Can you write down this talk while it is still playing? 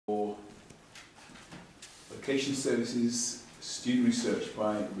Application Services, Student Research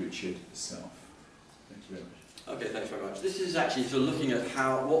by Richard Self. Thank you very much. Okay, thanks very much. This is actually sort of looking at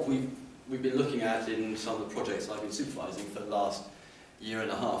what we've been looking at in some of the projects I've been supervising for the last year and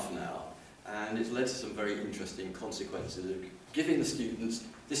a half now. And it's led to some very interesting consequences of giving the students,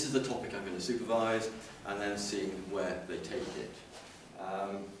 this is the topic I'm going to supervise, and then seeing where they take it.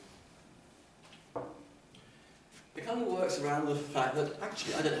 It kind of works around the fact that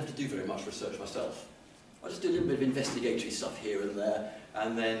actually I don't have to do very much research myself. I just do a little bit of investigatory stuff here and there,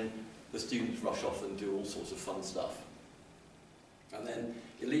 and then the students rush off and do all sorts of fun stuff. And then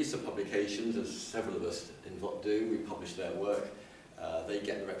it leads to publications, as several of us in VOT do. We publish their work, they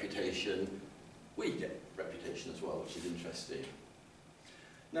get the reputation, we get reputation as well, which is interesting.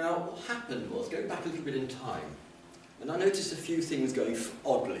 Now, what happened was, going back a little bit in time, and I noticed a few things going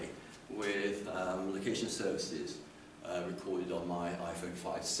oddly with location services recorded on my iPhone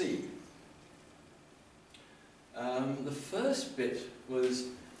 5C. The first bit was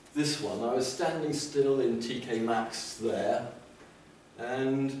this one. I was standing still in TK Maxx there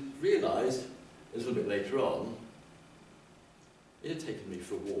and realised a little bit later on it had taken me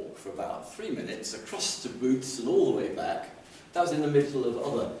for a walk for about 3 minutes across to Boots and all the way back. That was in the middle of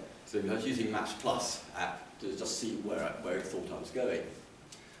other things. I was using Maps Plus app to just see where I thought I was going.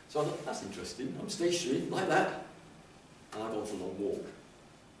 So I thought, that's interesting. I'm stationary like that, and I've gone for a long walk,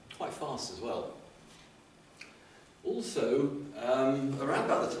 quite fast as well. Also, around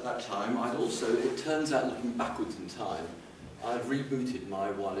about that time, it turns out, looking backwards in time, I'd rebooted my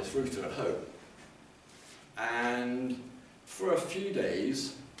wireless router at home. And for a few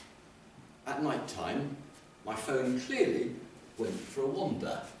days, at night time, my phone clearly went for a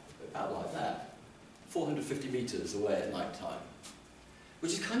wander, about like that, 450 metres away at night time.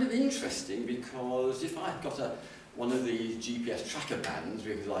 Which is kind of interesting, because if I'd got one of these GPS tracker bands,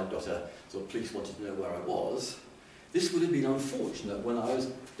 because I'd got sort of police wanted to know where I was, this would have been unfortunate when I was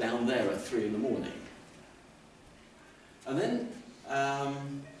down there at 3 in the morning. And then,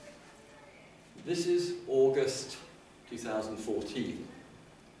 this is August 2014.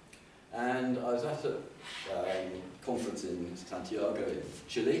 And I was at a conference in Santiago in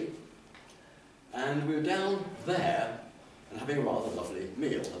Chile. And we were down there and having a rather lovely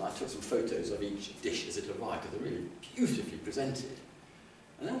meal. And I took some photos of each dish as it arrived, because they're really beautifully presented.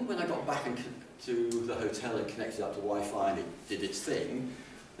 And then when I got back to the hotel and connected up to Wi-Fi and it did its thing,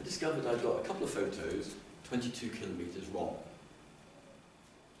 I discovered I'd got a couple of photos 22 kilometres wrong.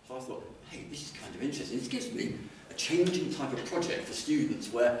 So I thought, hey, this is kind of interesting. This gives me a changing type of project for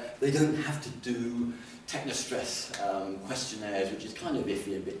students where they don't have to do technostress questionnaires, which is kind of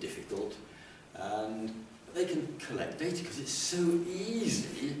iffy and a bit difficult. And they can collect data, because it's so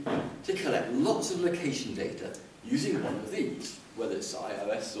easy to collect lots of location data using one of these, whether it's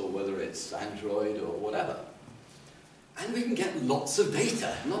iOS or whether it's Android or whatever. And we can get lots of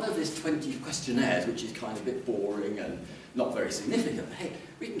data, none of this 20 questionnaires, which is kind of a bit boring and not very significant. But hey,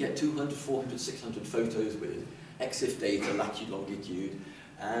 we can get 200, 400, 600 photos with EXIF data, latitude, longitude,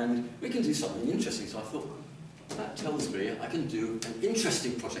 and we can do something interesting. So I thought, that tells me I can do an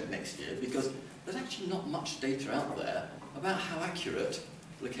interesting project next year, because there's actually not much data out there about how accurate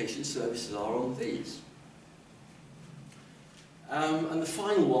location services are on these. And the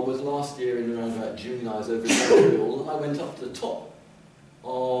final one was last year in around about June. I was over in Montreal, and I went up to the top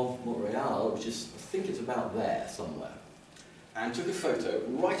of Montreal, which is, I think it's about there somewhere, and took a photo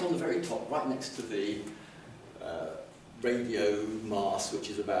right on the very top, right next to the radio mast, which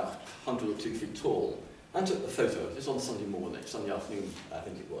is about 100 or 2 feet tall, and took the photo. It was on Sunday morning, Sunday afternoon, I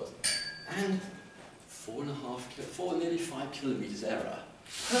think it was, and 4, nearly 5 kilometres error.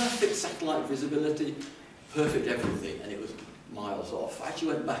 Perfect satellite visibility, perfect everything, and it was miles off. I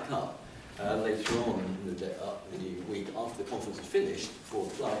actually went back up later on in the week after the conference had finished, before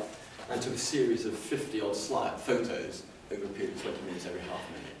the flight, and took a series of 50-odd photos over a period of 20 minutes every half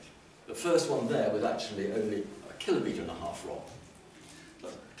minute. The first one there was actually only 1.5 kilometres wrong.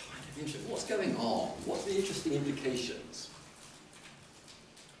 But kind of interesting. What's going on? What's the interesting implications?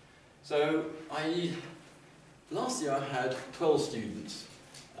 So last year I had 12 students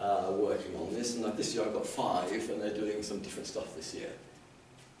working on this, and this year I've got 5, and they're doing some different stuff this year.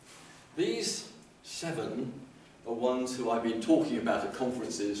 These 7 are ones who I've been talking about at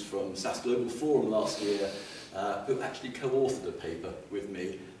conferences from SAS Global Forum last year, who actually co-authored a paper with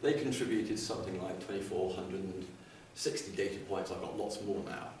me. They contributed something like 2,460 data points. I've got lots more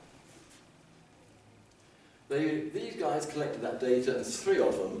now. These guys collected that data, and 3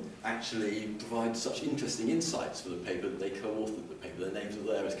 of them actually provide such interesting insights for the paper that they co-authored the paper. Their names are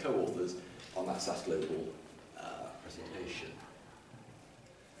there as co-authors on that SAS Global presentation.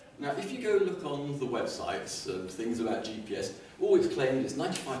 Now, if you go look on the websites and things about GPS, always claim it's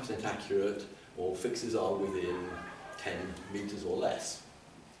 95% accurate or fixes are within 10 metres or less.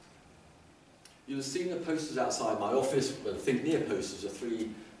 You'll have seen the posters outside my office, well, Think Near posters are 3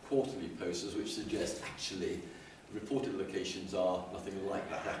 quarterly posters which suggest actually reported locations are nothing like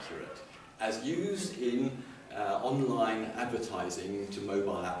that accurate, as used in online advertising to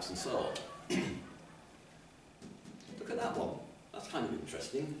mobile apps and so on. Look at that one. That's kind of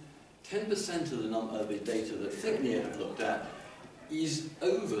interesting. 10% of the data that Think Near have looked at is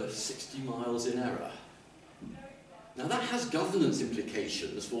over 60 miles in error. Now that has governance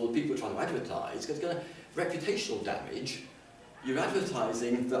implications for the people trying to advertise, because it's going to reputational damage. You're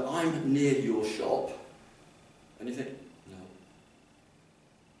advertising that I'm near your shop, and you think, no,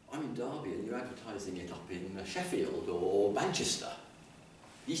 I'm in Derby and you're advertising it up in Sheffield or Manchester.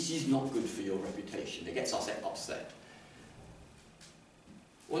 This is not good for your reputation. It gets us upset.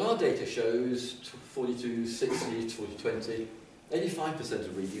 Well, our data shows 42, 60, 40, 20, 85%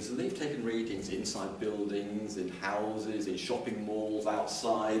 of readings, and they've taken readings inside buildings, in houses, in shopping malls,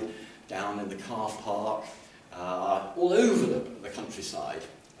 outside, down in the car park, all over the countryside.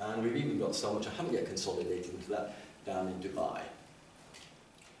 And we've even got some which I haven't yet consolidated into that down in Dubai.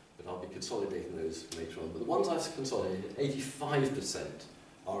 But I'll be consolidating those later on. But the ones I've consolidated, 85%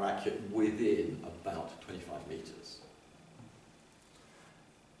 are accurate within about 25 metres.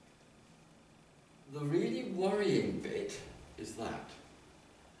 The really worrying bit is that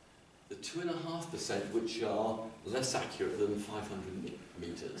the 2.5% which are less accurate than 500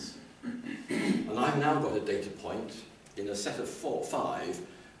 metres. And I've now got a data point in a set of 5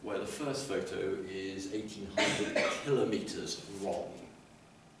 where the first photo is 1,800 kilometres wrong.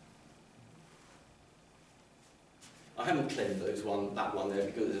 I haven't claimed that one there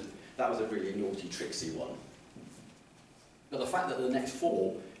because that was a really naughty, tricksy one. But the fact that the next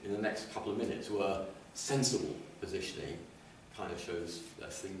 4 in the next couple of minutes were sensible positioning kind of shows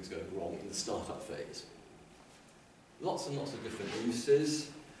there's things going wrong in the startup phase. Lots and lots of different uses.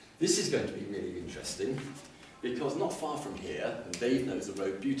 This is going to be really interesting because not far from here, and Dave knows the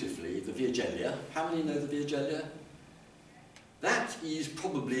road beautifully, the Via Gellia. How many know the Via Gellia? That is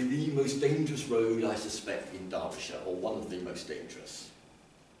probably the most dangerous road, I suspect, in Derbyshire, or one of the most dangerous.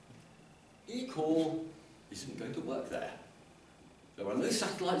 eCall isn't going to work there. There are no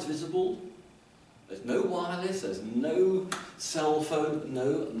satellites visible, there's no wireless, there's no cell phone,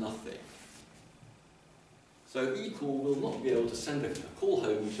 no nothing. So eCall will not be able to send a call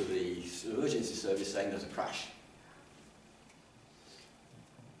home to the emergency service saying there's a crash.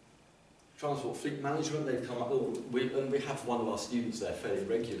 Transport fleet management, they've come up, and we have one of our students there fairly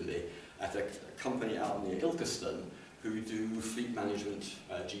regularly at a company out near Ilkeston who do fleet management,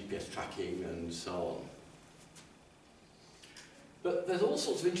 GPS tracking and so on. But there's all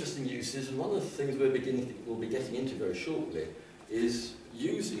sorts of interesting uses, and one of the things we'll be getting into very shortly is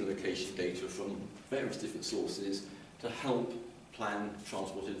using location data from various different sources to help plan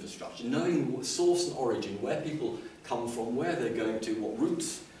transport infrastructure, knowing what source and origin, where people come from, where they're going to, what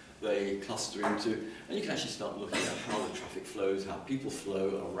routes they cluster into, and you can actually start looking at how the traffic flows, how people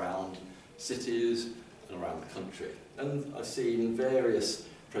flow around cities and around the country. And I've seen various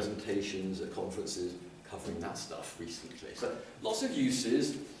presentations at conferences covering that stuff recently. So lots of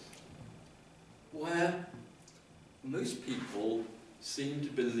uses where most people seem to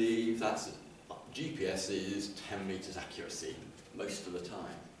believe that GPS is 10 metres accuracy most of the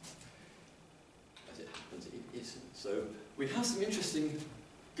time. As it happens, it isn't. So we have some interesting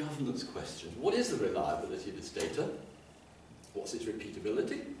governance questions. What is the reliability of this data? What's its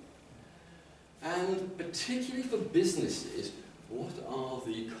repeatability? And particularly for businesses, what are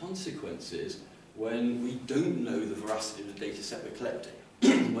the consequences when we don't know the veracity of the data set we're collecting?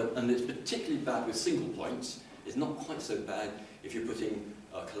 And it's particularly bad with single points. It's not quite so bad if you're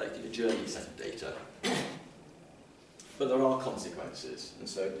collecting a journey set of data. But there are consequences, and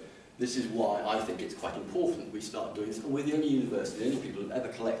so this is why I think it's quite important we start doing this. And we're the only university, the only people who've ever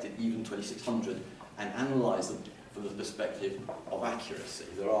collected even 2600 and analysed them from the perspective of accuracy.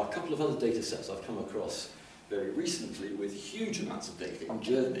 There are a couple of other data sets I've come across very recently with huge amounts of data in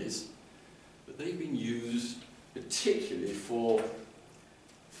journeys, but they've been used particularly for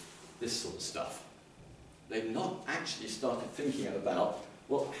this sort of stuff. They've not actually started thinking about,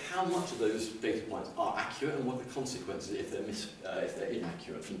 well, how much of those data points are accurate and what are the consequences if they're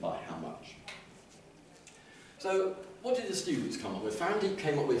inaccurate, and by how much. So what did the students come up with? Faraday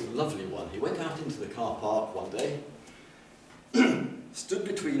came up with a lovely one. He went out into the car park one day, stood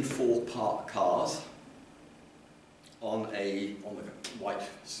between 4 parked cars on the white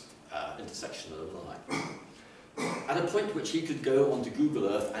intersection of the line, at a point which he could go onto Google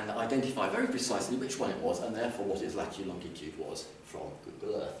Earth and identify very precisely which one it was, and therefore what its latitude longitude was from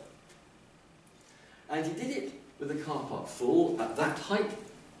Google Earth. And he did it with the car park full at that height,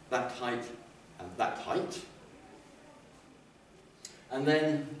 and that height. And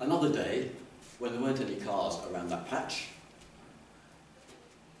then another day, when there weren't any cars around that patch,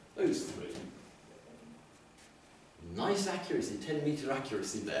 those three. Nice accuracy, 10-metre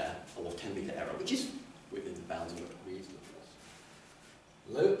accuracy there, or 10-metre error, which is within the bounds of reasonableness.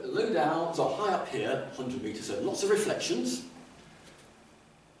 Low down, so high up here, 100 metres, so lots of reflections.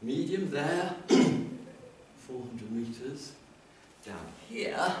 Medium there, 400 metres. Down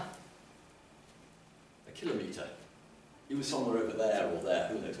here, a kilometre. He was somewhere over there or there,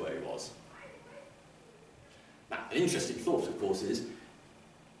 who knows where he was. Now, an interesting thought, of course, is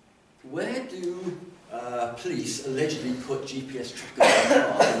where do police allegedly put GPS trackers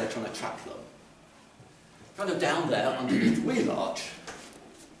on cars when they're trying to track them? Kind of down there underneath the wheel arch.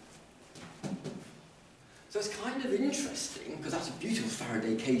 So it's kind of interesting, because that's a beautiful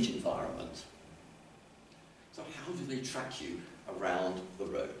Faraday cage environment. So how do they track you around the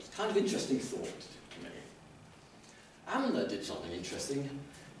road? It's kind of interesting thought to me. Amner did something interesting.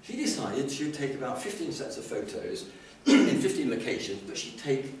 He decided she'd take about 15 sets of photos in 15 locations, but she'd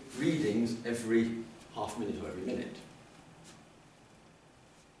take readings every half minute or every minute.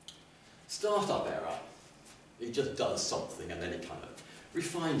 Startup error. It just does something and then it kind of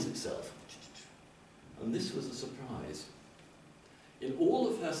refines itself. And this was a surprise. In all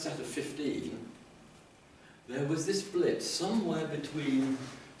of her set of 15, there was this blip somewhere between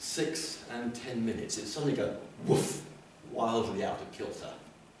 6 and 10 minutes. It suddenly go woof, wildly out of kilter.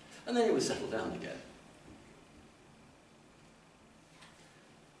 And then it would settle down again.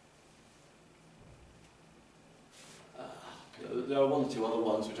 There are one or two other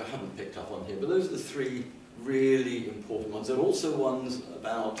ones which I haven't picked up on here, but those are the three really important ones. There are also ones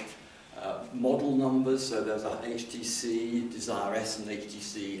about model numbers, so there's a HTC Desire S and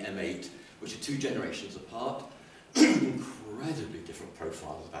HTC M8, which are 2 generations apart. Incredibly different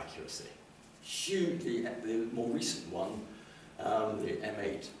profiles of accuracy. Hugely, the more recent one, the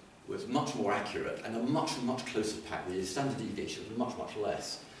M8, was much more accurate and a much, much closer pack. The standard deviation was much, much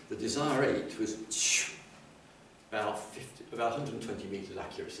less. The Desire 8 was about 120 metres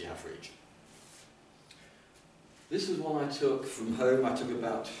accuracy average. This was one I took from home. I took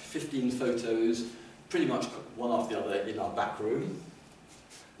about 15 photos, pretty much one after the other in our back room,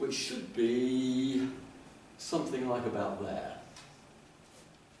 which should be something like about there.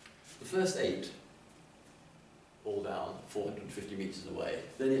 The first 8, all down 450 metres away.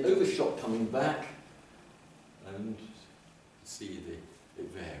 Then it overshot coming back, and you can see it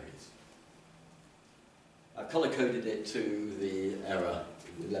varies. I've colour-coded it to the error,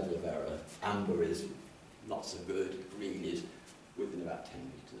 the level of error. Amber is not so good, green is within about 10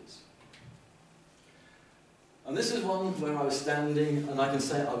 metres. And this is one where I was standing, and I can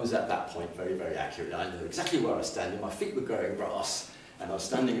say I was at that point very, very accurately. I knew exactly where I was standing. My feet were growing grass, and I was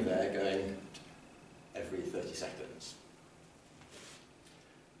standing there going every 30 seconds.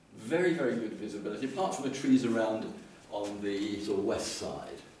 Very, very good visibility, apart from the trees around on the sort of west side.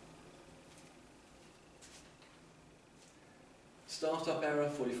 Startup error,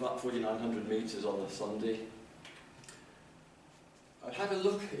 4,900 metres on a Sunday. I've had a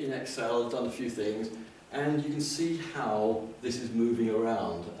look in Excel, done a few things, and you can see how this is moving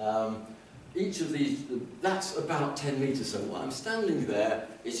around. Each of these, that's about 10 metres, so while I'm standing there,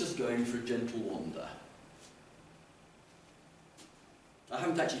 it's just going for a gentle wander. I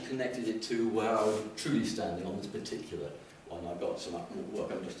haven't actually connected it to where I was truly standing on this particular one. I've got some work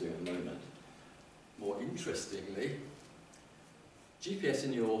I'm just doing at the moment. More interestingly, GPS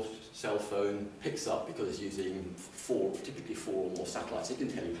in your cell phone picks up, because it's using typically 4 or more satellites. It can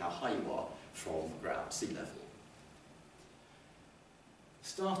tell you how high you are from ground, sea level.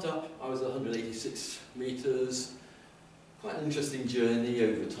 Startup, I was 186 metres. Quite an interesting journey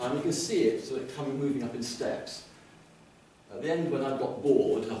over time. You can see it sort of moving up in steps. At the end, when I got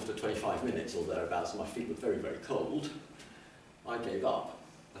bored after 25 minutes or thereabouts, and my feet were very, very cold, I gave up.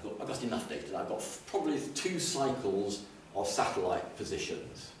 I thought, I've got enough data. I've got probably 2 cycles of satellite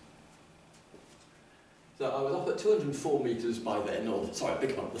positions. So I was up at 204 metres by then, or sorry,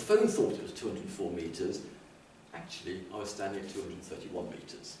 big one. The phone thought it was 204 metres. Actually, I was standing at 231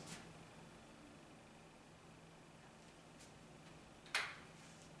 metres.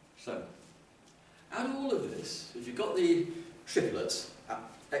 So, out of all of this, if you've got the triplets,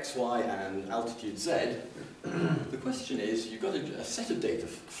 X, Y, and altitude Z, the question is, you've got a set of data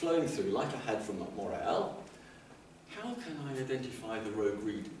flowing through, like I had from Morel. How can I identify the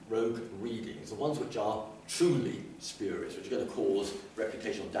rogue readings, the ones which are truly spurious, which are going to cause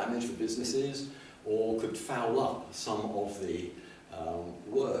reputational damage for businesses, or could foul up some of the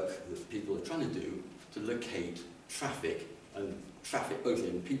work that people are trying to do to locate traffic, and traffic both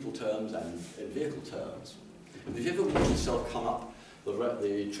in people terms and in vehicle terms. And if you ever watch yourself come up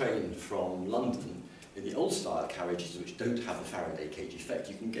the train from London in the old style carriages which don't have the Faraday cage effect,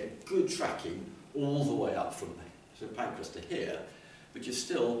 you can get good tracking all the way up from St Pancras to here, but you're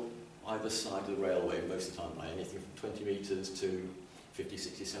still either side of the railway most of the time by anything from 20 metres to 50,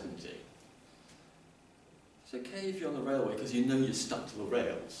 60, 70. It's okay if you're on the railway because you know you're stuck to the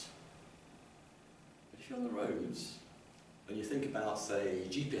rails. But if you're on the roads and you think about, say,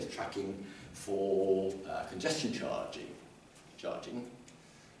 GPS tracking for congestion charging,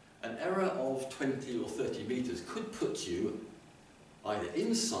 an error of 20 or 30 metres could put you either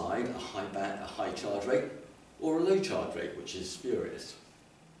inside a high charge rate or a low charge rate, which is spurious.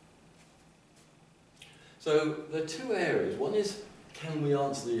 So there are two areas. One is, can we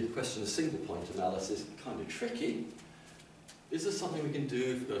answer the question of single point analysis? Kind of tricky. Is there something we can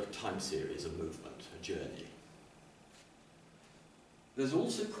do for a time series, a movement, a journey? There's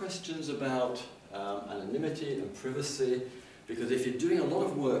also questions about anonymity and privacy, because if you're doing a lot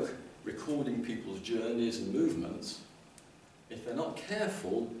of work recording people's journeys and movements, if they're not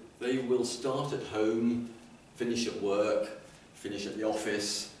careful, they will start at home, finish at work, finish at the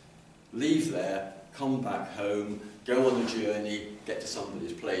office, leave there, come back home, go on a journey, get to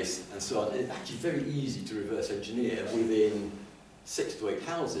somebody's place, and so on. It's actually very easy to reverse engineer within 6 to 8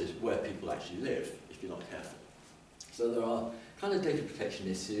 houses where people actually live, if you're not careful. So there are kind of data protection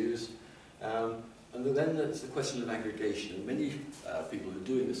issues, and then there's the question of aggregation. And many people who are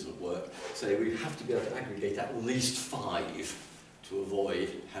doing this sort of work say we have to be able to aggregate at least 5 to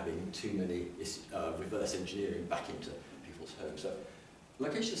avoid having too many reverse engineering back into people's homes. So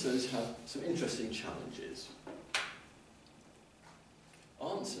location studies have some interesting challenges.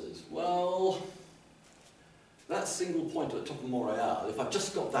 Answers. Well, that single point at the top of Montreal, if I've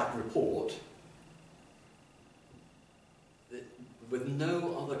just got that report, with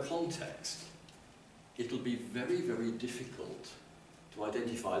no other context, it'll be very, very difficult to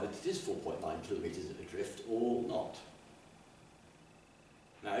identify that it is 4.9 kilometres adrift or not.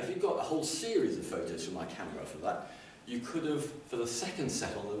 Now, if you've got a whole series of photos from my camera for that, you could have, for the second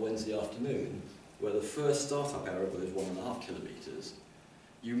set on the Wednesday afternoon, where the first startup error was 1.5 kilometres,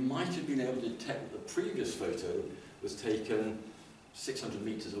 you might have been able to detect that the previous photo was taken 600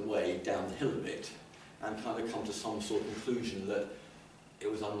 metres away down the hill a bit, and kind of come to some sort of conclusion that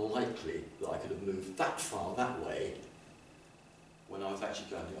it was unlikely that I could have moved that far that way when I was actually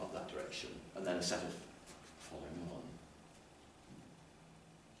going up that direction, and then a set of following on.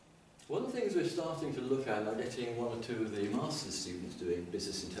 One of the things we're starting to look at, and I'm getting 1 or 2 of the master's students doing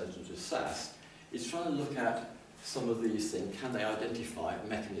business intelligence with SAS, is trying to look at some of these things. Can they identify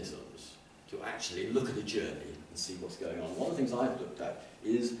mechanisms to actually look at a journey and see what's going on? One of the things I've looked at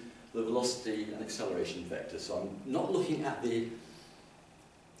is the velocity and acceleration vector. So I'm not looking at the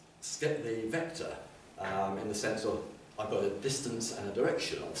vector in the sense of I've got a distance and a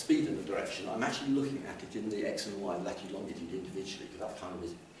direction, or speed and a direction. I'm actually looking at it in the x and y, latitude, longitude individually, because that kind of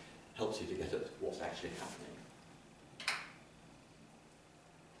helps you to get at what's actually happening.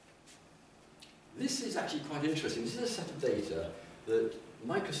 This is actually quite interesting. This is a set of data that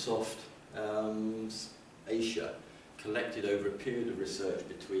Microsoft Asia collected over a period of research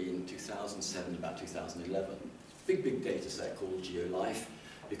between 2007 and about 2011. Big data set called GeoLife,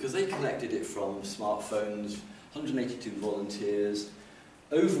 because they collected it from smartphones, 182 volunteers,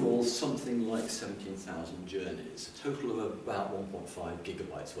 overall something like 17,000 journeys, a total of about 1.5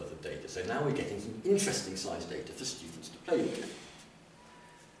 gigabytes worth of data. So now we're getting some interesting size data for students to play with.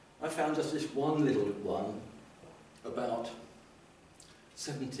 I found just this one little one, about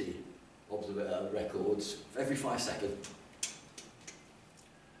 70 records every 5 seconds.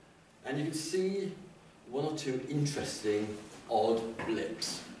 And you can see 1 or 2 interesting, odd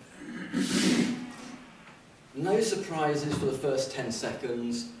blips. No surprises for the first 10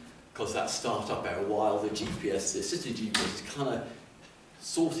 seconds, because that startup error, while the GPS, the city GPS, is kind of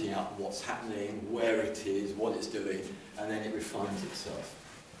sorting out what's happening, where it is, what it's doing, and then it refines itself.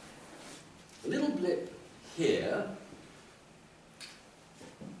 A little blip here,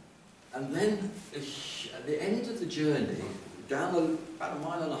 and then at the end of the journey, down about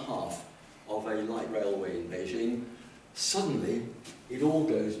 1.5 miles of a light railway in Beijing, suddenly it all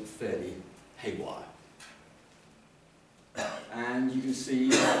goes fairly haywire. And you can see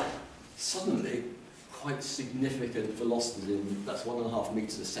suddenly quite significant velocity in, that's 1.5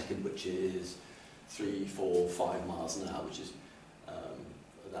 meters a second, which is 3, 4, 5 miles an hour, which is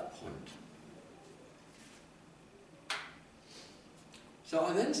at that point. So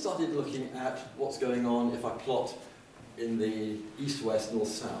I then started looking at what's going on if I plot in the east-west,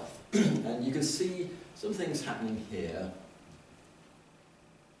 north-south. And you can see some things happening here.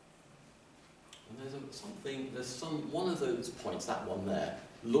 And one of those points, that one there,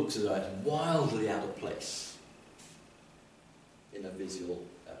 looks as though it's wildly out of place in a visual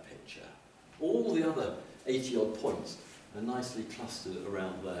picture. All the other 80-odd points are nicely clustered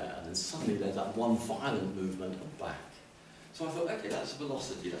around there, and then suddenly there's that one violent movement back. So I thought, okay, that's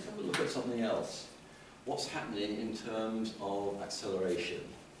velocity. Let's have a look at something else. What's happening in terms of acceleration?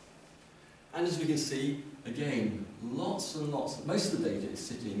 And as we can see, again, lots and lots, most of the data is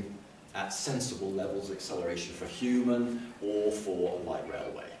sitting at sensible levels of acceleration for a human or for a light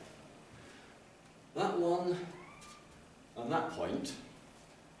railway. That one and that point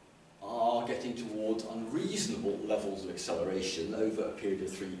are getting towards unreasonable levels of acceleration over a period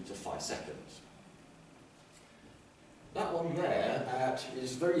of 3 to 5 seconds. That one there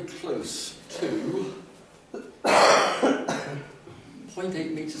is very close to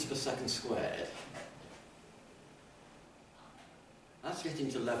 0.8 meters per second squared. That's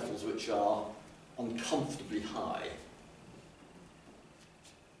getting to levels which are uncomfortably high.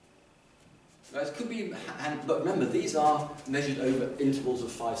 Now, it could be, but remember, these are measured over intervals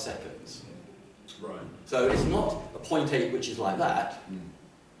of 5 seconds. Right. So it's not a 0.8 which is like that,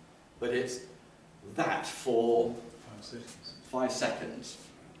 but it's that for 5 seconds. 5 seconds.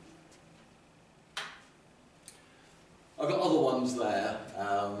 I've got other ones there,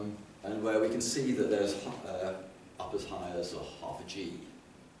 and where we can see that there's up as high as half a G.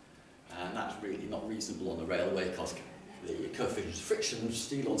 And that's really not reasonable on the railway because the coefficient of friction,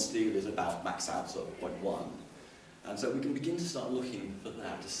 steel on steel, is about max out, so 0.1. And so we can begin to start looking for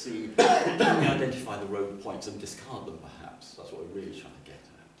that to see, can we identify the road points and discard them perhaps? That's what we're really trying to get at.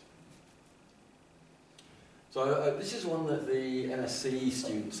 So this is one that the MSc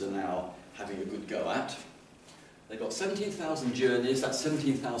students are now having a good go at. They've got 17,000 journeys, that's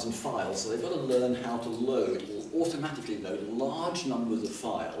 17,000 files, so they've got to learn how to load, or automatically load, large numbers of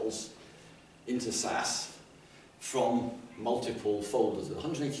files into SAS from multiple folders,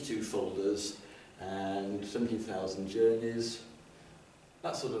 182 folders and 17,000 journeys.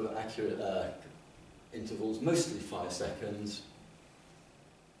 That sort of accurate intervals, mostly 5 seconds.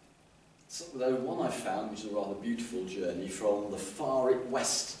 So, though one I found, which is a rather beautiful journey from the far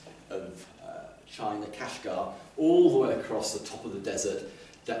west of China, Kashgar, all the way across the top of the desert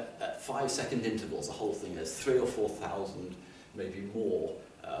at 5 second intervals. The whole thing has 3,000 or 4,000, maybe more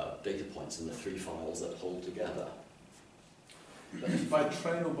data points in the 3 files that hold together. By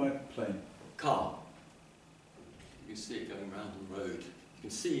train or by plane? Car. You can see it going around the road. You can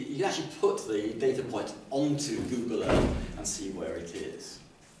see, you can actually put the data point onto Google Earth and see where it is.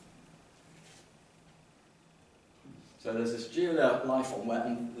 So there's this GeoLife on where,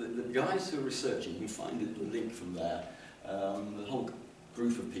 and the guys who are researching, you can find the link from there, the whole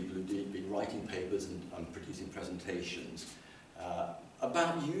group of people who've been writing papers and producing presentations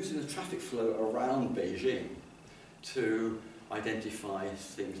about using the traffic flow around Beijing to identify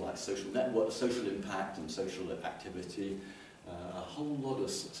things like social network, social impact and social activity, a whole lot of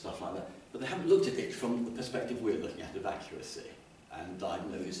stuff like that. But they haven't looked at it from the perspective we're looking at of accuracy and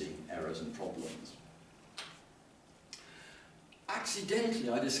diagnosing errors and problems. Accidentally,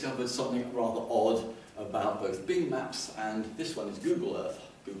 I discovered something rather odd about both Bing Maps and this one is Google Earth,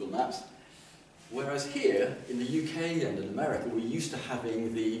 Google Maps. Whereas here, in the UK and in America, we're used to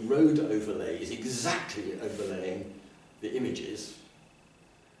having the road overlays exactly overlaying the images.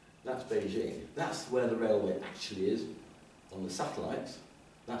 That's Beijing. That's where the railway actually is on the satellites.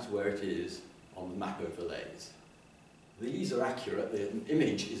 That's where it is on the map overlays. These are accurate, the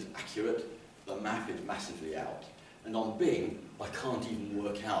image is accurate, the map is massively out. And on Bing, I can't even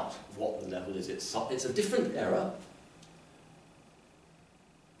work out what the level is. It's a different error,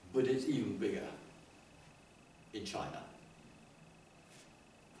 but it's even bigger in China.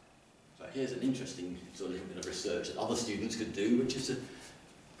 So here's an interesting sort of bit of research that other students could do, which is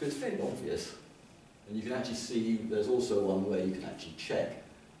because it's fairly obvious. And you can actually see there's also one where you can actually check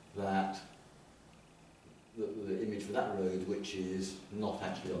that the image for that road, which is not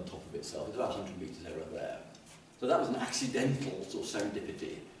actually on top of itself. It's about 100 meters error there. So that was an accidental sort of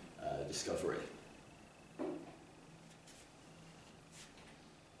serendipity discovery.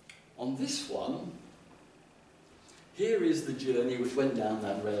 On this one, here is the journey which went down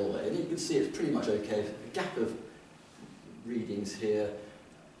that railway, and you can see it's pretty much okay. A gap of readings here.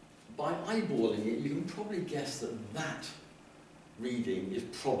 By eyeballing it, you can probably guess that that reading is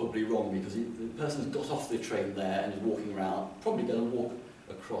probably wrong because the person's got off the train there and is walking around, probably going to walk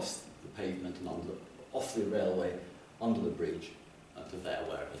across the pavement and off the railway, under the bridge. to there,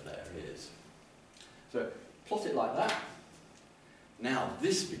 wherever there is. So plot it like that. Now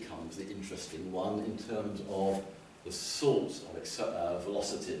this becomes the interesting one in terms of the sorts of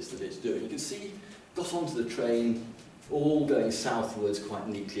velocities that it's doing. You can see, got onto the train, all going southwards quite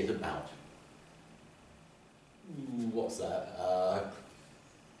neatly at about, what's that,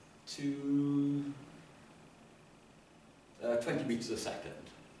 20 metres a second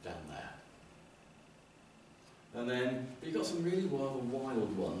down there. And then you've got some really rather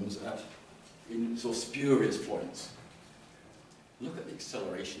wild ones in sort of spurious points. Look at the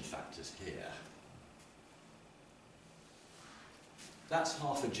acceleration factors here. That's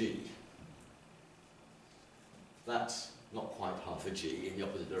half a g. That's not quite half a g in the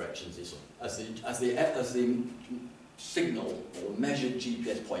opposite directions. As the signal or measured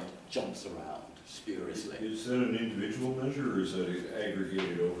GPS point jumps around spuriously. Is that an individual measure, or is that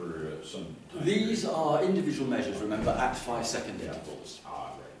aggregated over some time? These are individual measures, remember, at 5-second intervals.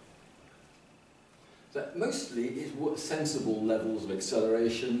 Ah, right. So mostly it's sensible levels of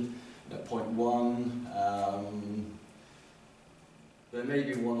acceleration, at 0.1. There may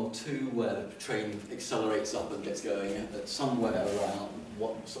be one or two where the train accelerates up and gets going at somewhere around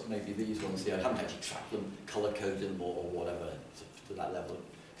maybe these ones here. I haven't actually tracked them, colour-coded them or whatever to that level.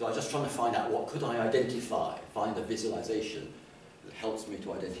 So I was just trying to find out what could I identify, find a visualization that helps me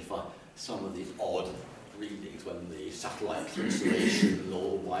to identify some of these odd readings when the satellite installation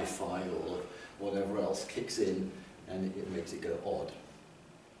or Wi-Fi or whatever else kicks in and it makes it go odd.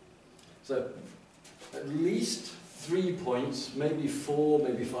 So at least 3 points, maybe 4,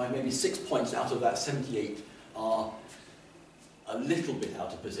 maybe 5, maybe 6 points out of that 78 are a little bit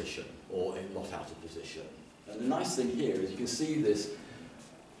out of position or a lot out of position. And the nice thing here is you can see this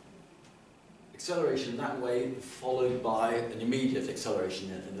acceleration that way followed by an immediate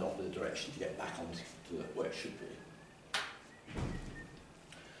acceleration in the opposite direction to get back onto where it should be.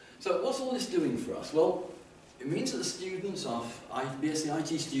 So what's all this doing for us? Well, it means that the students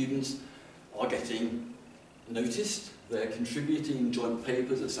BSc IT students are getting noticed. They're contributing joint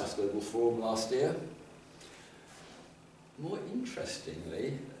papers at SAS Global Forum last year. More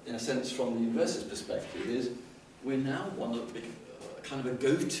interestingly, in a sense from the university's perspective, is we're now one of the kind of a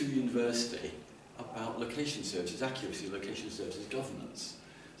go-to university about location services, accuracy, location services governance.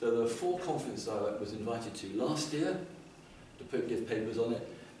 So there were 4 conferences I was invited to last year to give papers on it,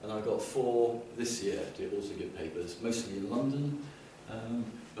 and I got 4 this year to also give papers, mostly in London,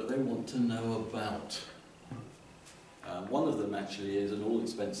 but they want to know about. One of them actually is an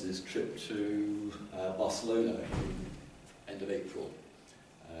all-expenses trip to Barcelona in end of April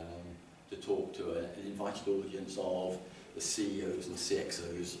to talk to an invited audience of the CEOs and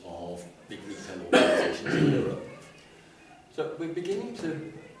CXOs of big retail organisations in Europe. So we're beginning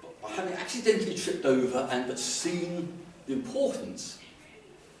to, having accidentally tripped over but seen the importance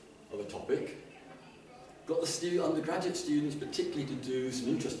of a topic, got the undergraduate students particularly to do some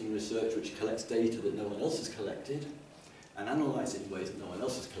interesting research which collects data that no one else has collected and analyse it in ways that no one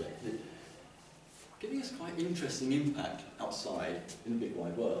else has collected, giving us quite interesting impact outside in the big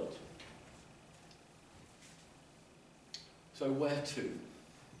wide world. So where to?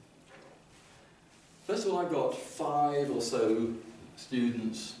 First of all, I've got 5 or so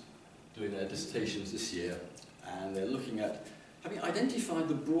students doing their dissertations this year, and they're looking at, having identified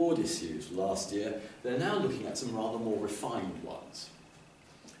the broad issues last year, they're now looking at some rather more refined ones.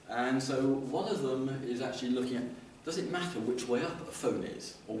 And so one of them is actually looking at, does it matter which way up a phone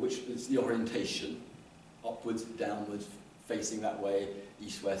is, or which is the orientation, upwards, downwards, facing that way,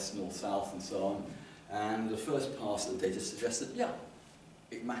 east, west, north, south, and so on. And the first pass of the data suggests that, yeah,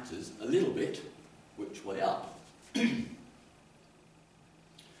 it matters a little bit which way up.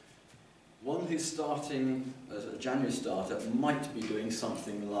 One who's starting as a January starter might be doing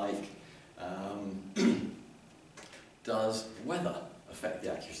something like, does weather affect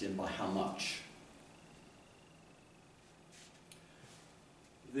the accuracy and by how much?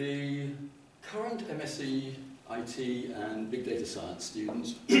 The current MSc IT and Big Data Science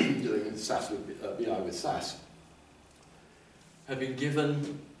students doing SAS with, BI with SAS have been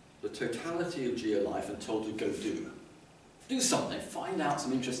given the totality of GeoLife and told to go do something, find out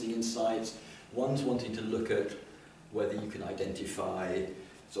some interesting insights. One's wanting to look at whether you can identify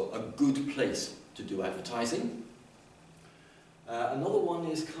a good place to do advertising. Another one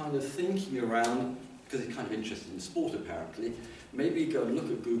is kind of thinking around, because it's kind of interested in sport apparently, maybe go and look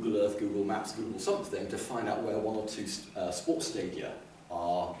at Google Earth, Google Maps, Google something to find out where 1 or 2 sports stadia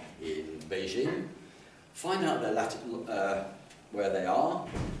are in Beijing, find out their where they are,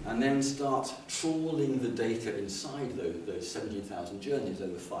 and then start trawling the data inside those 17,000 journeys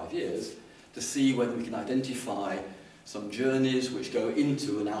over 5 years to see whether we can identify some journeys which go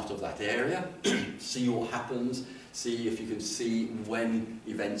into and out of that area, see what happens, see if you can see when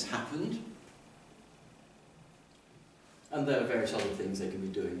events happened. And there are various other things they can be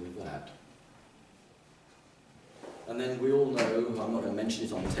doing with that. And then we all know, I'm not going to mention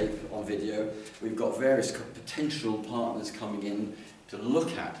it on tape, on video, we've got various potential partners coming in to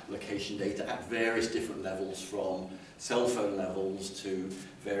look at location data at various different levels, from cell phone levels to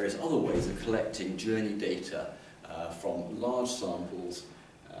various other ways of collecting journey data from large samples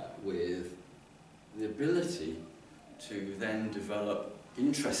with the ability to then develop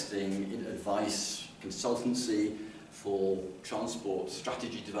interesting advice, consultancy for transport,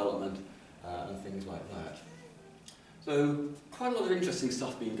 strategy development and things like that. So quite a lot of interesting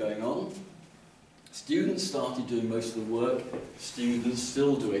stuff been going on. Students started doing most of the work, students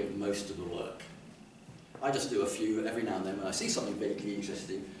still doing most of the work. I just do a few every now and then when I see something vaguely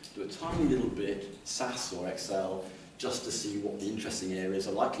interesting, do a tiny little bit, SAS or Excel, just to see what the interesting areas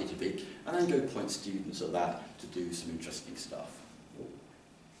are likely to be, and then go point students at that to do some interesting stuff.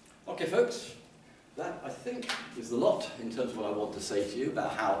 Okay folks, that I think is a lot in terms of what I want to say to you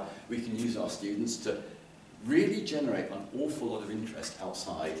about how we can use our students to really generate an awful lot of interest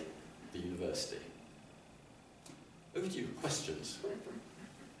outside the university. Over to you, questions.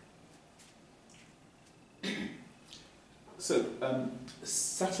 So,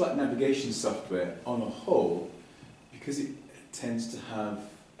 satellite navigation software on a whole, because it tends to have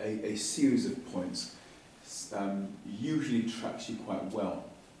a series of points, usually tracks you quite well.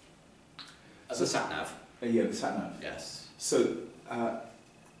 As a sat-nav? Yeah, the sat-nav. Yes. So,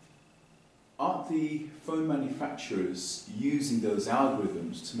 aren't the phone manufacturers using those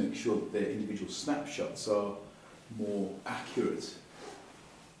algorithms to make sure that their individual snapshots are more accurate?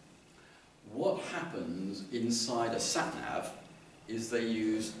 What happens inside a sat-nav is they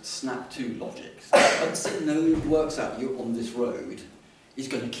use snap-to logic. Once it works out you're on this road, it's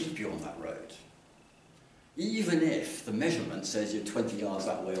going to keep you on that road. Even if the measurement says you're 20 yards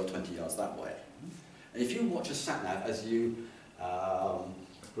that way or 20 yards that way. And if you watch a sat-nav as you,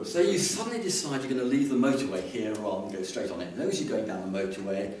 say you suddenly decide you're going to leave the motorway here on and go straight on it, it knows you're going down the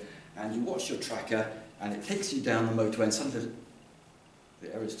motorway, and you watch your tracker, and it takes you down the motorway, and suddenly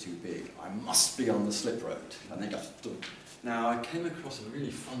the error's too big, I must be on the slip road. And then it goes, dum. Now, I came across a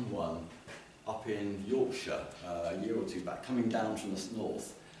really fun one up in Yorkshire a year or two back, coming down from the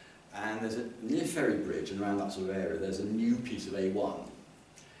north, and there's near Ferry Bridge and around that sort of area, there's a new piece of A1,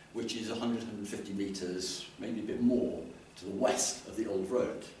 which is 150 metres, maybe a bit more, to the west of the old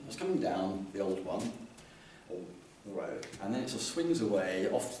road. I was coming down the old one, or the road, and then it sort of swings away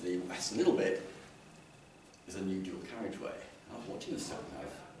off to the west a little bit. There's a new dual carriageway. I was watching the sat-nav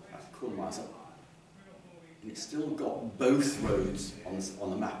at the corner of my eye, and it's still got both roads on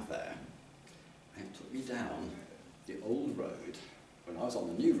the map there. And it took me down the old road, when I was on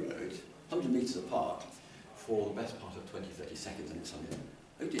the new road, 100 metres apart, for the best part of 20, 30 seconds, and it's something,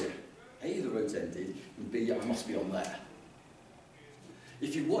 oh dear, A, the road's ended, and B, I must be on there.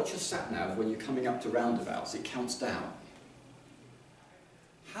 If you watch your sat-nav when you're coming up to roundabouts, it counts down.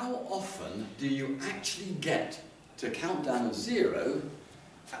 How often do you actually get to count down at 0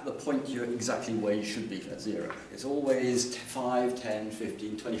 at the point you're exactly where you should be at 0? It's always 5, 10,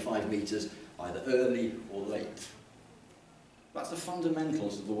 15, 25 metres, either early or late. That's the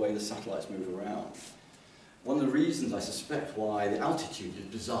fundamentals of the way the satellites move around. One of the reasons I suspect why the altitude is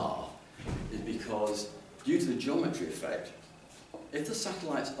bizarre is because, due to the geometry effect, if the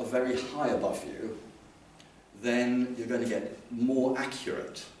satellites are very high above you, then you're going to get more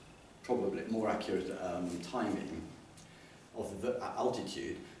accurate, probably more accurate timing of the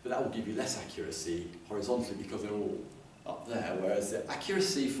altitude, but that will give you less accuracy horizontally because they're all up there, whereas the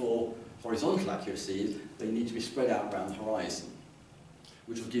accuracy for horizontal accuracy, they need to be spread out around the horizon,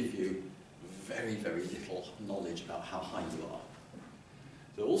 which will give you very, very little knowledge about how high you are.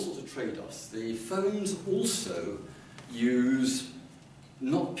 So all sorts of trade-offs. The phones also use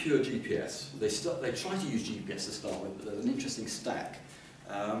not pure GPS. They try to use GPS to start with, but there's an interesting stack.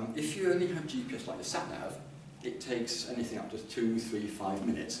 If you only have GPS like the sat-nav, it takes anything up to 2, 3, 5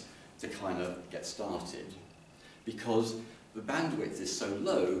 minutes to kind of get started, because the bandwidth is so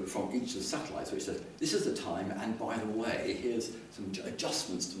low from each of the satellites, which says, this is the time, and by the way, here's some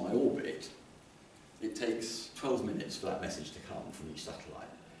adjustments to my orbit. It takes 12 minutes for that message to come from each satellite.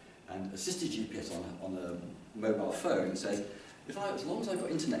 And assisted GPS on a mobile phone says, as long as I've got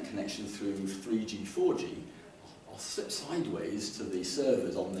internet connection through 3G, 4G, I'll slip sideways to the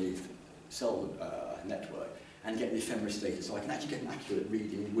servers on the cell network and get the ephemeris data, so I can actually get an accurate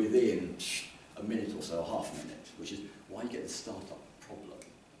reading within a minute or so, half a minute, which is why you get the startup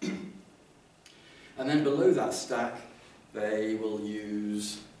problem. And then below that stack, They will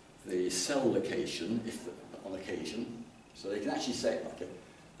use the cell location, if on occasion, so they can actually say, like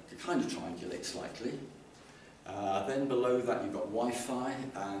a kind of triangulate slightly. Then below that you've got Wi-Fi,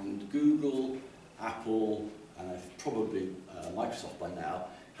 and Google, Apple, and probably Microsoft by now,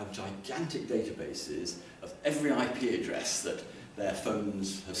 have gigantic databases of every IP address that their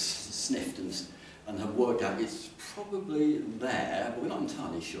phones have sniffed and have worked out it's probably there, but we're not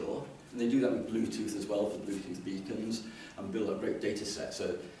entirely sure. And they do that with Bluetooth as well, for Bluetooth beacons, and build a great data set.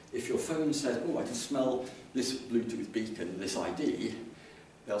 So if your phone says, oh, I can smell this Bluetooth beacon, this ID,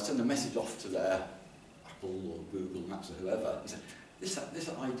 they'll send a message off to their Apple or Google Maps or whoever, and say, this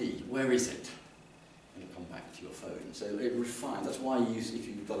ID, where is it? And it'll come back to your phone. So it refines. That's why if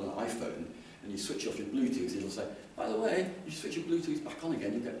you've got an iPhone and you switch off your Bluetooth, it'll say, by the way, you switch your Bluetooth back on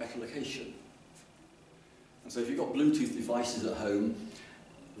again, you get better location. And so if you've got Bluetooth devices at home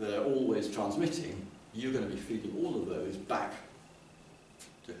that are always transmitting, you're going to be feeding all of those back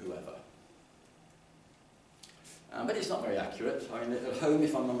to whoever. But it's not very accurate. I mean, at home,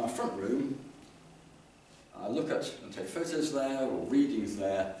 if I'm in my front room, I look at and take photos there or readings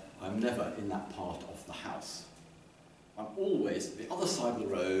there, I'm never in that part of the house. I'm always at the other side of the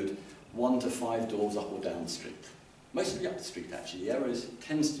road, 1 to 5 doors up or down the street. Mostly up the street, actually. The arrows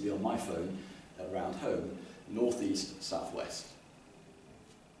tends to be on my phone around home, northeast, southwest.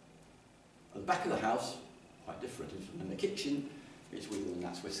 At the back of the house, quite different. In the kitchen, it's wiggle and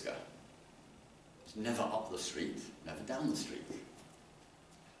that's whisker. It's never up the street, never down the street.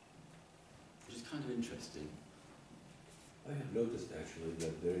 Which is kind of interesting. I have noticed actually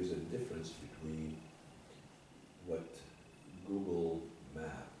that there is a difference between what Google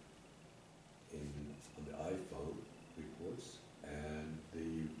Map on the iPhone reports and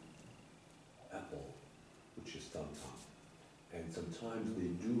the Apple, which is TomTom. And sometimes they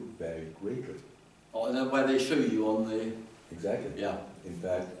do vary greatly. Oh, and then where they show you on the... Exactly. Yeah. In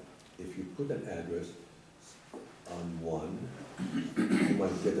fact, if you put an address on one, you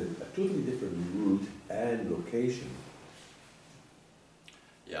might get a totally different route and location.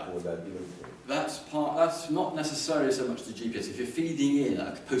 Yeah. For that given point. That's not necessarily so much the GPS. If you're feeding in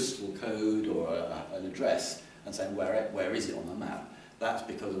a postal code or an address and saying where is it on the map, that's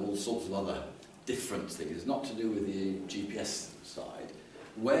because of all sorts of other different things. It's not to do with the GPS side.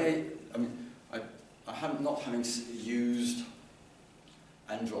 Not having used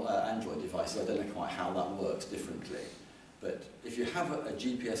Android devices, I don't know quite how that works differently. But if you have a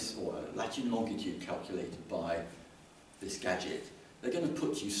GPS or a latitude and longitude calculated by this gadget, they're going to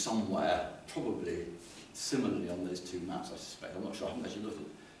put you somewhere, probably similarly on those two maps, I suspect. I'm not sure, I haven't actually looked at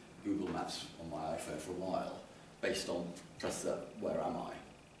Google Maps on my iPhone for a while, based on just where am I.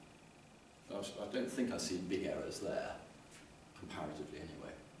 I don't think I see big errors there, comparatively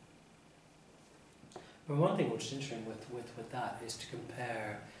anyway. But one thing which is interesting with that is to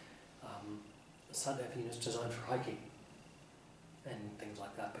compare sat-nav units designed for hiking and things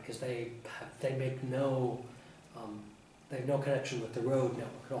like that, because they make no they have no connection with the road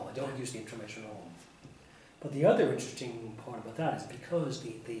network at all. They don't use the information at all. But the other interesting part about that is because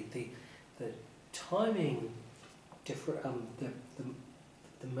the timing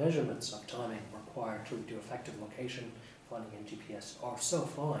the measurements of timing required to do effective location finding in GPS are so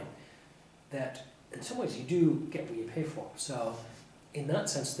fine that in some ways you do get what you pay for. So in that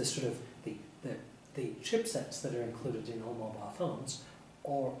sense, this sort of the chipsets that are included in all mobile phones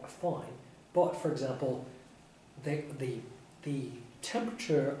are fine. But for example, the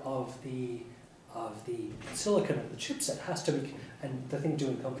temperature of the silicon of the chipset has to be, and the thing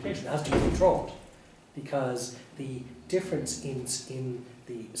doing computation has to be controlled, because the difference in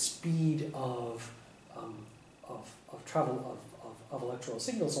the speed of travel of electrical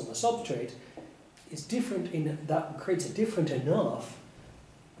signals on the substrate is different that creates a different enough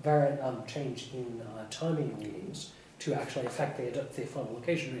change in timing readings to actually affect the final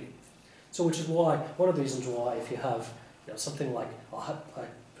location reading. So which is why, one of the reasons why if you have something like a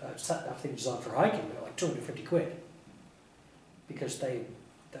sat-nav thing designed for hiking, they're like 250 quid. Because they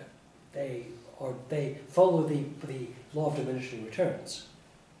follow the law of diminishing returns.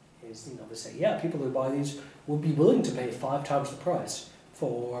 They say, yeah, people who buy these would be willing to pay 5 times the price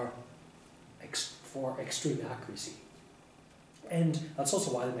for extreme accuracy. And that's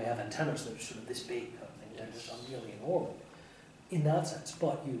also why they may have antennas that are sort of this big, kind of thing. They're just nearly in orbit in that sense.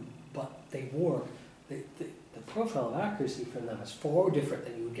 But they work. The profile of accuracy from them is far different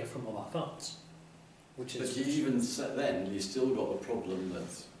than you would get from mobile phones. But then, you still got the problem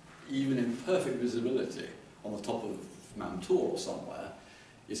that even in perfect visibility on the top of Mount Tor or somewhere,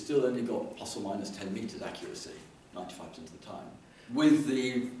 you still only got plus or minus 10 meters accuracy, 95% of the time, with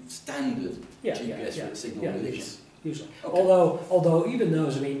the standard GPS signal release. usually. Okay. Although even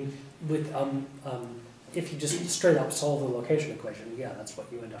those, I mean, with if you just straight up solve the location equation, yeah, that's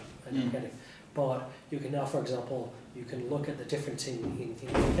what you end up getting. But you can now, for example, you can look at the difference in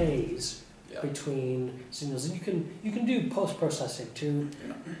phase Yeah. between signals, and you can do post processing to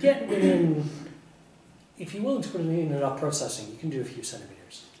get within. If you're willing to put it in and out processing, you can do a few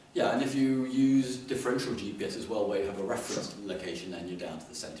centimeters. Yeah, and if you use differential GPS as well, where you have a reference location, then you're down to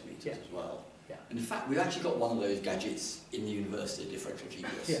the centimetres Yeah. as well. Yeah. And in fact, we've actually got one of those gadgets in the university, differential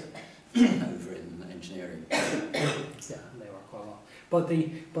GPS, Yeah. over in engineering. Yeah, and they work quite well. But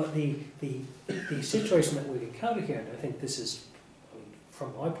the situation that we've encountered here, and I think this is, I mean,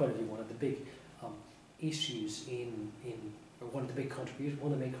 from my point of view, one of the big issues or one of the main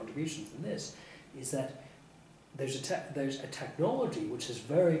contributions in this, is that there's a technology which is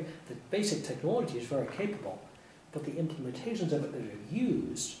the basic technology is very capable, but the implementations of it that are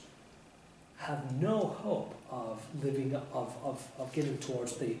used have no hope of getting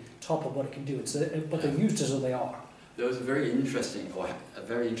towards the top of what it can do. But they're used as though they are. There was a very interesting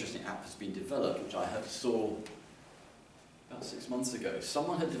app that's been developed, which I saw about 6 months ago.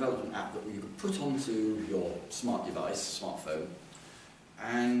 Someone had developed an app that you could put onto your smartphone,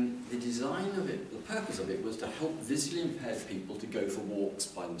 and the design of it, the purpose of it, was to help visually impaired people to go for walks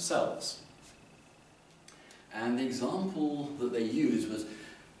by themselves. And the example that they used was,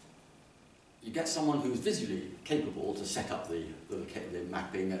 you get someone who's visually capable to set up the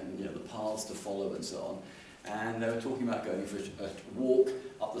mapping and the paths to follow and so on. And they were talking about going for a walk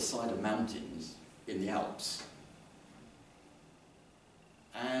up the side of mountains in the Alps.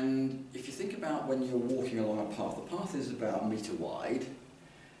 And if you think about when you're walking along a path, the path is about a metre wide,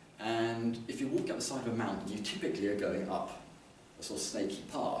 and if you walk up the side of a mountain, you typically are going up a sort of snaky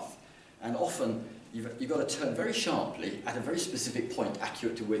path. And often you've got to turn very sharply at a very specific point,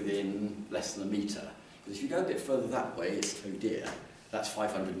 accurate to within less than a metre. Because if you go a bit further that way, it's, oh dear, that's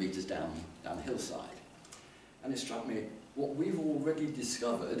 500 metres down the hillside. And it struck me, what we've already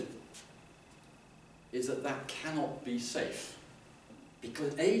discovered is that cannot be safe.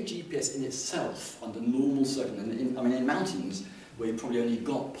 Because GPS in itself, under normal circumstances, in mountains, where you've probably only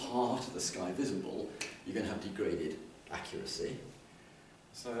got part of the sky visible, you're going to have degraded accuracy.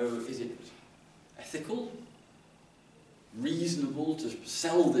 So is it ethical, reasonable to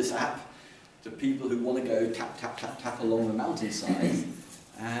sell this app to people who want to go tap, tap, tap, tap along the mountainside,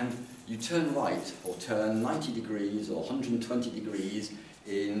 and you turn right, or turn 90 degrees, or 120 degrees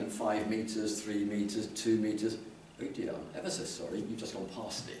in 5 metres, 3 metres, 2 metres, oh dear, I'm ever so sorry, you've just gone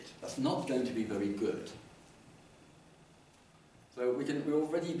past it. That's not going to be very good. So we're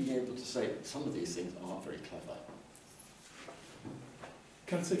already being able to say some of these things aren't very clever.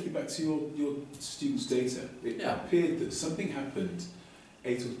 Can I take you back to your students' data? It appeared that something happened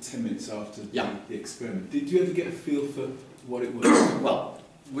 8 or 10 minutes after the experiment. Did you ever get a feel for what it was? Well,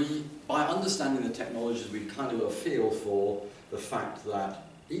 by understanding the technologies, we kind of got a feel for the fact that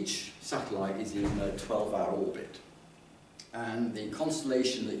each satellite is in a 12-hour orbit. And the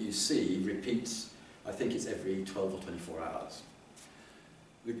constellation that you see repeats, I think it's every 12 or 24 hours.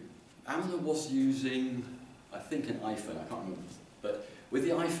 Amazon was using, I think, an iPhone, I can't remember, but with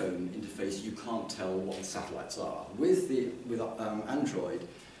the iPhone interface, you can't tell what the satellites are. With Android,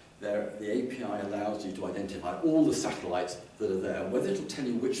 the API allows you to identify all the satellites that are there. Whether it'll tell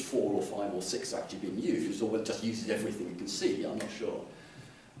you which 4 or 5 or 6 are actually being used, or whether it just uses everything you can see, I'm not sure.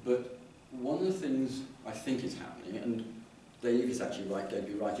 But one of the things I think is happening, and Dave is actually going to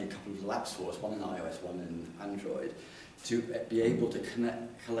be writing a couple of little apps for us, one in iOS, one in Android, to be able to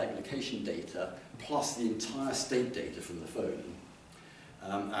collect location data plus the entire state data from the phone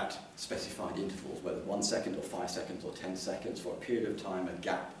at specified intervals, whether 1 second or 5 seconds or 10 seconds for a period of time, a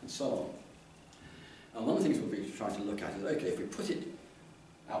gap, and so on. And one of the things we'll be trying to look at is, okay, if we put it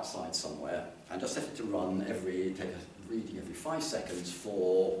outside somewhere and just set it to run take a reading every 5 seconds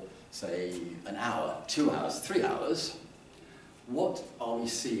for, say, an hour, 2 hours, 3 hours, what are we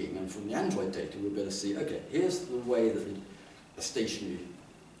seeing? And from the Android data, we'll be able to see, okay, here's the way that a stationary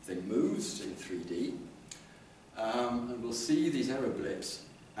thing moves in 3D, and we'll see these error blips,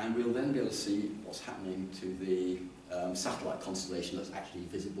 and we'll then be able to see what's happening to the satellite constellation that's actually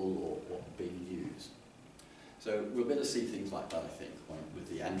visible or being used. So we'll be able to see things like that, I think, with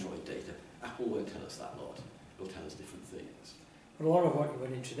the Android data. Apple won't tell us that lot. It'll tell us different things. But a lot of what you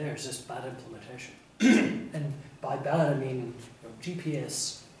went into there is just bad implementation. And by bad, I mean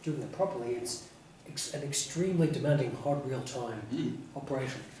GPS doing it properly. It's an extremely demanding hard real-time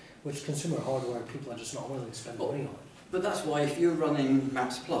operation, which consumer hardware people are just not willing to spend money on. But that's why if you're running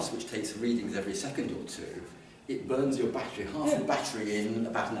Maps Plus, which takes readings every second or two, it burns your battery, half the battery in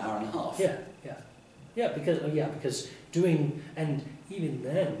about an hour and a half. Yeah, yeah. because doing, and even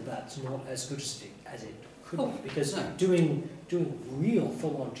then, that's not as good as it could be, because no. doing real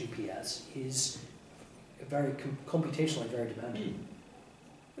full-on GPS is very computationally very demanding,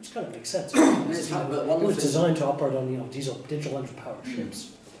 which kind of makes sense. But one It of was the things, designed to operate on digital engine powered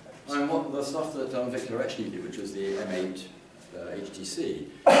ships. and what the stuff that Victor actually did, which was the M8 HTC,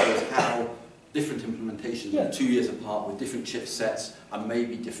 was how different implementations, Yeah. 2 years apart with different chipsets and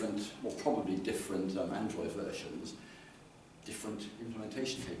maybe different, or probably different Android versions, different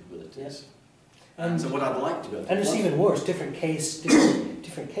implementation capabilities. Yes. And so what I'd like to be able to And it's do- even worse, different case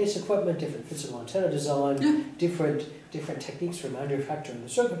equipment, different physical antenna design, Yeah. different techniques for manufacturing the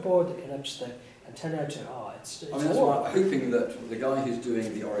circuit board that connects the antenna to, it's I mean, that's why I'm hoping that the guy who's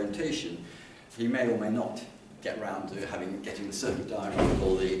doing the orientation, he may or may not get round to getting the circuit diagram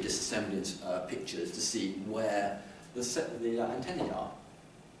or the disassembly pictures to see where the antennae are.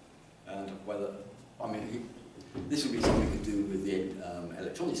 And whether, I mean, this would be something we could do with the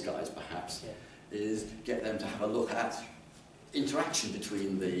electronics guys perhaps, is get them to have a look at interaction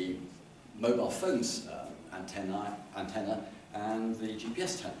between the mobile phone's antenna and the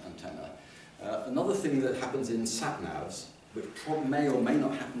GPS antenna. Another thing that happens in sat-navs, which may or may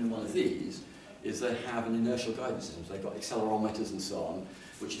not happen in one of these, is they have an inertial guidance system. So they've got accelerometers and so on,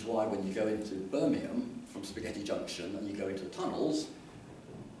 which is why when you go into Birmingham from Spaghetti Junction and you go into the tunnels,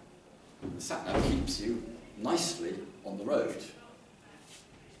 the sat-nav keeps you nicely on the road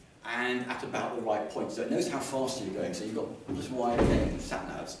and at about the right point. So it knows how fast you're going. So you've got this wide again,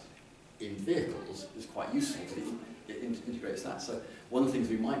 sat-navs in vehicles is quite useful to you. It integrates that. So one of the things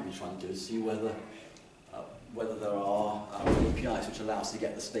we might be trying to do is see whether there are APIs which allow us to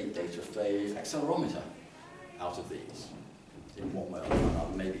get the state data of the accelerometer out of these in one way or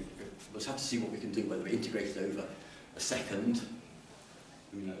another. Maybe we'll just have to see what we can do, whether we integrate it over a second,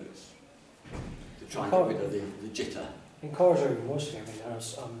 who knows, to try and get rid of the jitter. In cars are even worse here,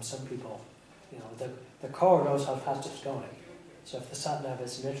 because some people, the car knows how fast it's going. So if the sat-nav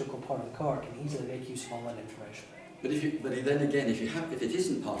is an integral part of the car, it can easily make use of all that information. But then again, if it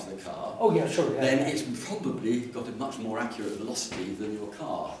isn't part of the car, Oh yeah, sure. Yeah. then it's probably got a much more accurate velocity than your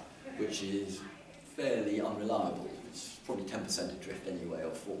car, which is fairly unreliable. It's probably 10% adrift anyway,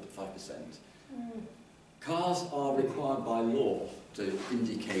 or 4 to 5%. Cars are required by law to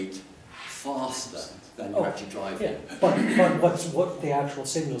indicate faster than you're actually driving. Yeah, but what the actual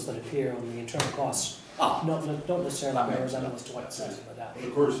signals that appear on the internal glass, not necessarily That bear makes resemblance to what it says about that. But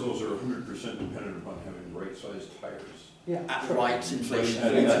of course, those are 100% dependent upon having the right-sized tires. Yeah, At sure. right inflation,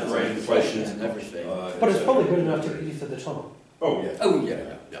 Right, at right inflation inflation. and everything. But it's probably good enough to get you through the tunnel. Oh, yeah. Oh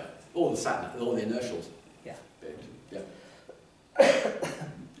yeah. All the sat-nav, all the inertials. Yeah. Yeah.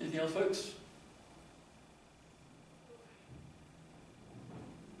 Anything else, folks?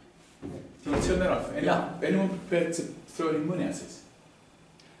 Do you want to turn that off? Anyone prepared to throw any money at it?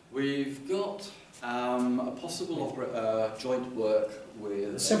 We've got a possible joint work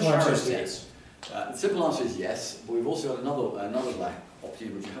with The a simple answer is charity. yes. The simple answer is yes, but we've also got another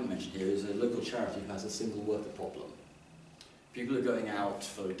opportunity which you haven't mentioned here, is a local charity who has a single worker problem. People are going out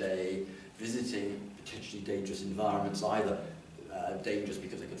for a day, visiting potentially dangerous environments, either dangerous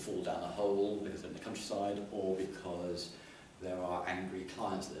because they could fall down a hole because they're in the countryside, or because there are angry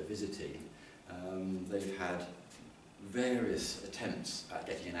clients that they're visiting. They've had various attempts at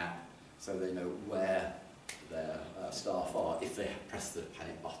getting an app so they know where their staff are if they press the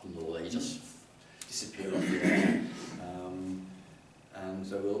panic button or they just disappear off the air. And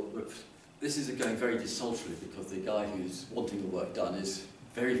so this is going very desultorily because the guy who's wanting the work done is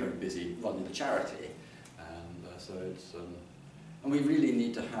very, very busy running the charity. And so it's, and we really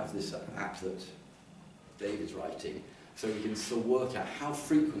need to have this app that Dave is writing so we can still work out how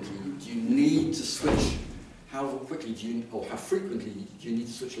frequently do you need to switch, how quickly do you, or how frequently do you need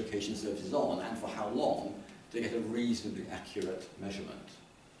to switch location services on, and for how long to get a reasonably accurate measurement.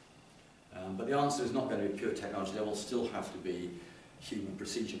 But the answer is not going to be pure technology. There will still have to be human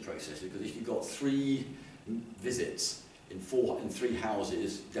procedure processes, because if you've got 3 visits in 3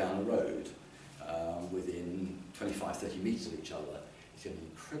 houses down the road within 25-30 metres of each other, it's going to be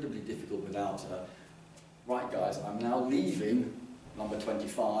incredibly difficult without right guys, I'm now leaving number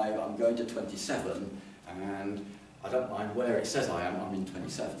 25, I'm going to 27, and I don't mind where it says I am, I'm in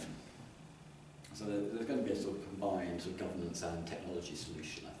 27. So there's going to be a sort of combined sort of governance and technology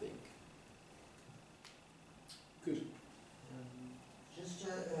solution, I think. Good.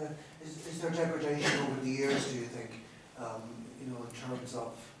 Is there degradation over the years, do you think, in terms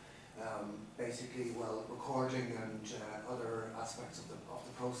of basically, recording and other aspects of the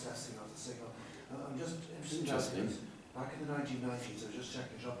processing of the signal? I'm just interested in that, because back in the 1990s, I was just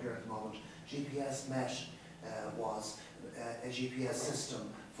checking it up here at the moment, GPS Met was a GPS system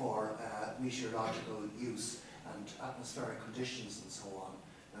for meteorological use and atmospheric conditions and so on.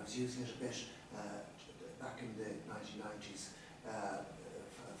 And I was using it a bit back in the 1990s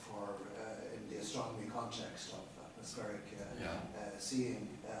in the astronomy context of atmospheric seeing,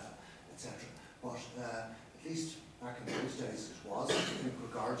 etc. But at least back in those days it was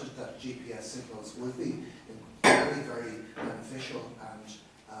regarded that GPS signals would be very, very beneficial and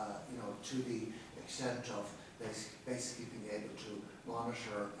to the extent of basically being able to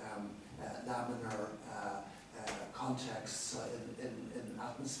monitor laminar contexts in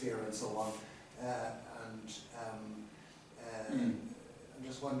atmosphere and so on. I'm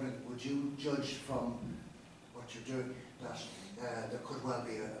just wondering, would you judge from what you're doing that there could well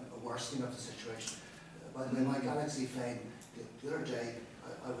be a worsening of the situation? By the way, my Galaxy fame, the other day,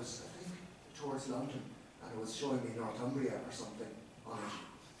 I was, I think, towards London, and it was showing me Northumbria or something on it.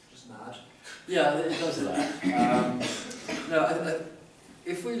 Just mad. Yeah, it does that. No,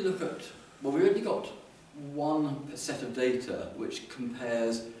 if we look at, well, we've only got one set of data which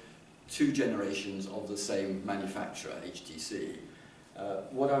compares two generations of the same manufacturer, HTC.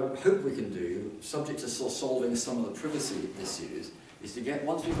 What I hope we can do, subject to sort of solving some of the privacy issues, is to get,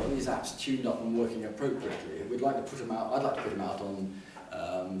 once we've got these apps tuned up and working appropriately, we'd like to put them out, I'd like to put them out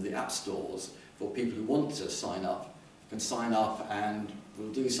on the app stores for people who want to sign up, can sign up and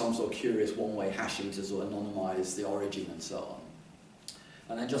we'll do some sort of curious one-way hashing to sort of anonymise the origin and so on.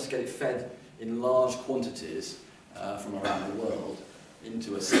 And then just get it fed in large quantities from around the world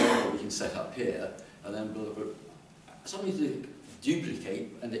into a server we can set up here, and then something to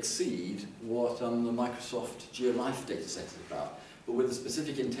duplicate and exceed what the Microsoft GeoLife data set is about, but with the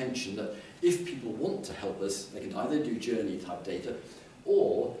specific intention that if people want to help us, they can either do journey type data,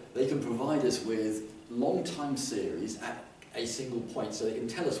 or they can provide us with long time series at a single point, so they can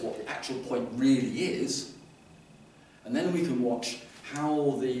tell us what the actual point really is, and then we can watch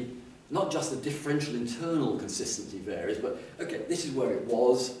how the, not just the differential internal consistency varies, but okay, this is where it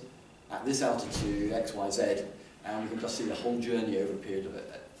was at this altitude, X, Y, Z, and we can just see the whole journey over a period of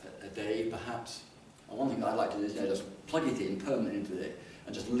a day, perhaps. And one thing I'd like to do is just plug it in permanently into it,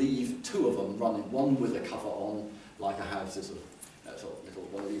 and just leave two of them running, one with a cover on, like I have this sort of little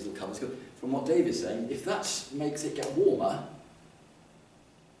one of these little covers. Because from what Dave is saying, if that makes it get warmer,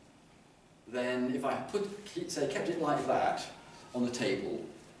 then if I kept it like that on the table,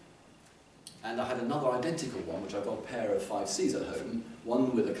 and I had another identical one, which I've got a pair of 5Cs at home,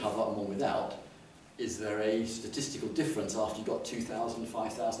 one with a cover and one without, is there a statistical difference after you've got 2,000,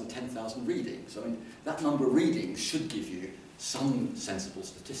 5,000, 10,000 readings? I mean, that number of readings should give you some sensible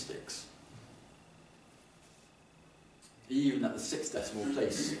statistics. Even at the 6th decimal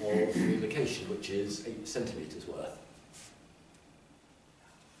place of the location, which is 8 centimetres worth.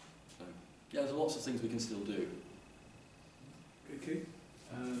 So, yeah, there's lots of things we can still do. Okay.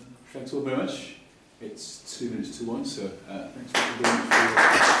 Thanks all very much. It's 2 minutes to 1, so thanks very much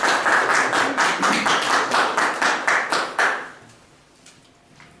for